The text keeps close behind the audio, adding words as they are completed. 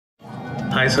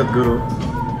Hi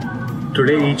Sadhguru.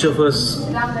 Today each of us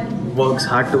works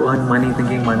hard to earn money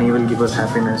thinking money will give us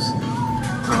happiness.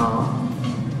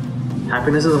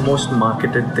 Happiness is the most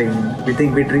marketed thing. We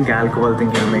think we drink alcohol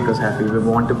thinking it'll make us happy. We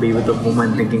want to be with a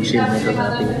woman thinking she'll make us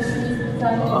happy.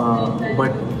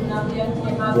 But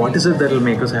what is it that will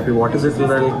make us happy? What is it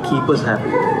that will keep us happy?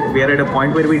 We are at a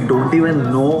point where we don't even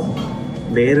know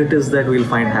where it is that we'll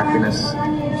find happiness.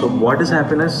 So what is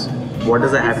happiness? What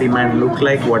does a happy man look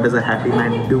like? What does a happy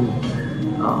man do?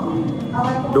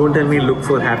 Don't tell me look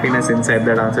for happiness inside.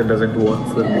 That answer doesn't work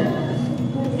for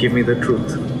me. Give me the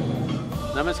truth.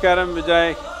 Namaskaram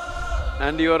Vijay,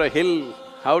 and you're a hill.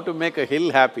 How to make a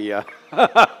hill happy, yeah?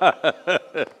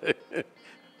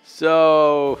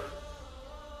 So,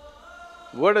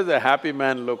 what does a happy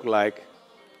man look like?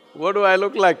 What do I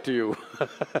look like to you?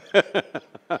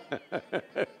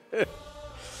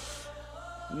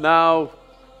 Now,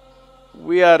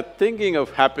 we are thinking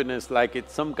of happiness like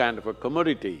it's some kind of a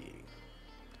commodity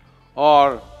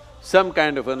or some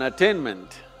kind of an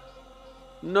attainment.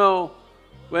 No,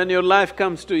 when your life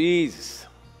comes to ease,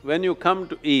 when you come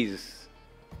to ease,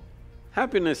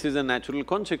 happiness is a natural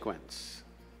consequence.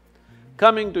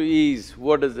 Coming to ease,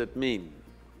 what does it mean?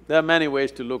 There are many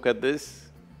ways to look at this.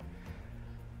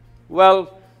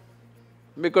 Well,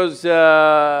 because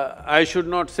I should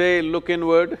not say look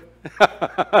inward,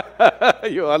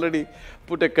 you already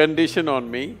put a condition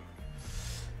on me.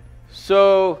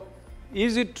 So,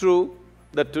 is it true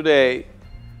that today,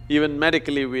 even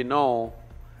medically we know,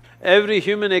 every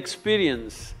human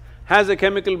experience has a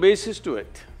chemical basis to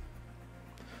it?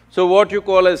 So what you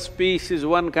call as peace is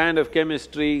one kind of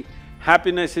chemistry,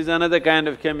 happiness is another kind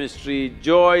of chemistry,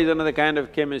 joy is another kind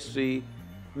of chemistry,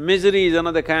 misery is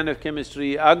another kind of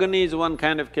chemistry, agony is one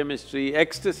kind of chemistry,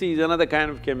 ecstasy is another kind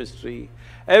of chemistry.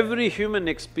 Every human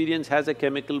experience has a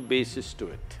chemical basis to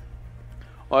it.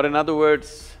 Or in other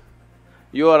words,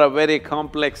 you are a very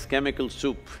complex chemical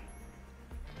soup.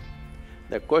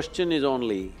 The question is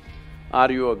only,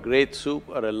 are you a great soup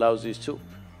or a lousy soup?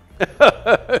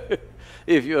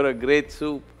 If you're a great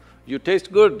soup, you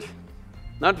taste good,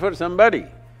 not for somebody,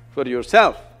 for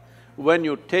yourself. When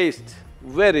you taste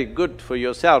very good for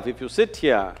yourself, if you sit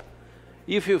here,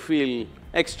 if you feel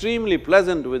extremely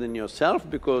pleasant within yourself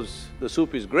because the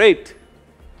soup is great,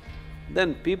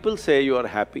 then people say you are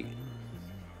happy.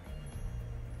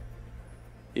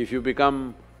 If you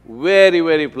become very,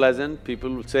 very pleasant, people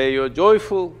will say you're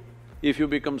joyful. If you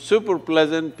become super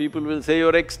pleasant, people will say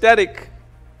you're ecstatic.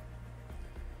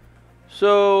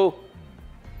 So,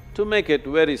 to make it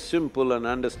very simple and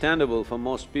understandable for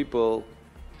most people,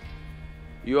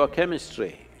 your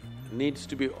chemistry needs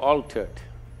to be altered.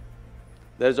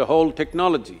 There's a whole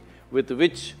technology with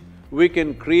which we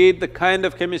can create the kind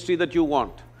of chemistry that you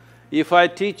want. If I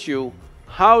teach you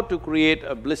how to create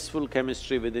a blissful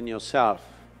chemistry within yourself,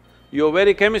 your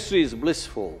very chemistry is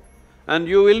blissful and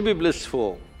you will be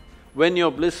blissful. When you're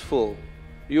blissful,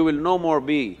 you will no more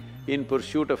be in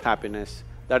pursuit of happiness.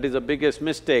 That is the biggest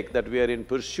mistake, that we are in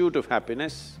pursuit of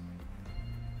happiness.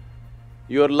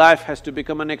 Your life has to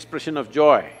become an expression of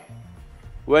joy.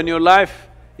 When your life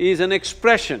is an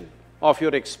expression of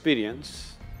your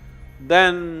experience,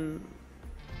 then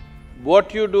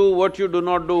what you do, what you do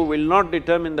not do will not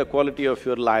determine the quality of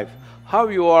your life. How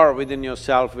you are within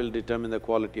yourself will determine the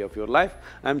quality of your life.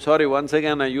 I'm sorry, once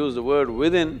again I use the word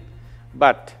within,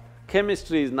 but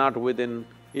chemistry is not within,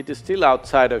 it is still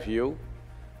outside of you.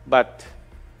 But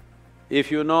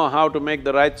if you know how to make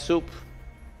the right soup,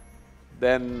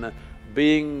 then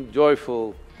being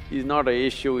joyful is not an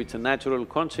issue, it's a natural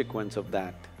consequence of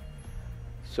that.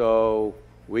 So,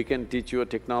 we can teach you a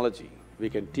technology, we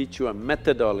can teach you a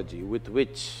methodology with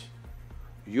which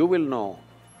you will know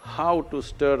how to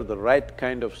stir the right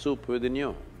kind of soup within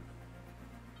you.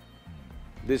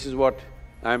 This is what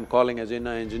I'm calling as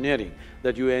inner engineering,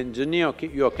 that you engineer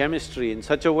your chemistry in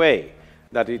such a way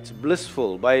that it's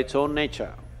blissful by its own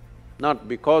nature, not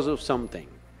because of something.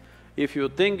 If you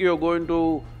think you're going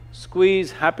to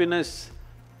squeeze happiness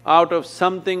out of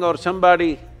something or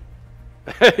somebody,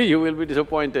 you will be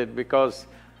disappointed because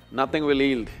nothing will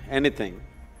yield anything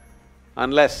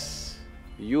unless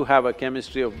you have a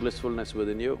chemistry of blissfulness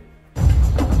within you.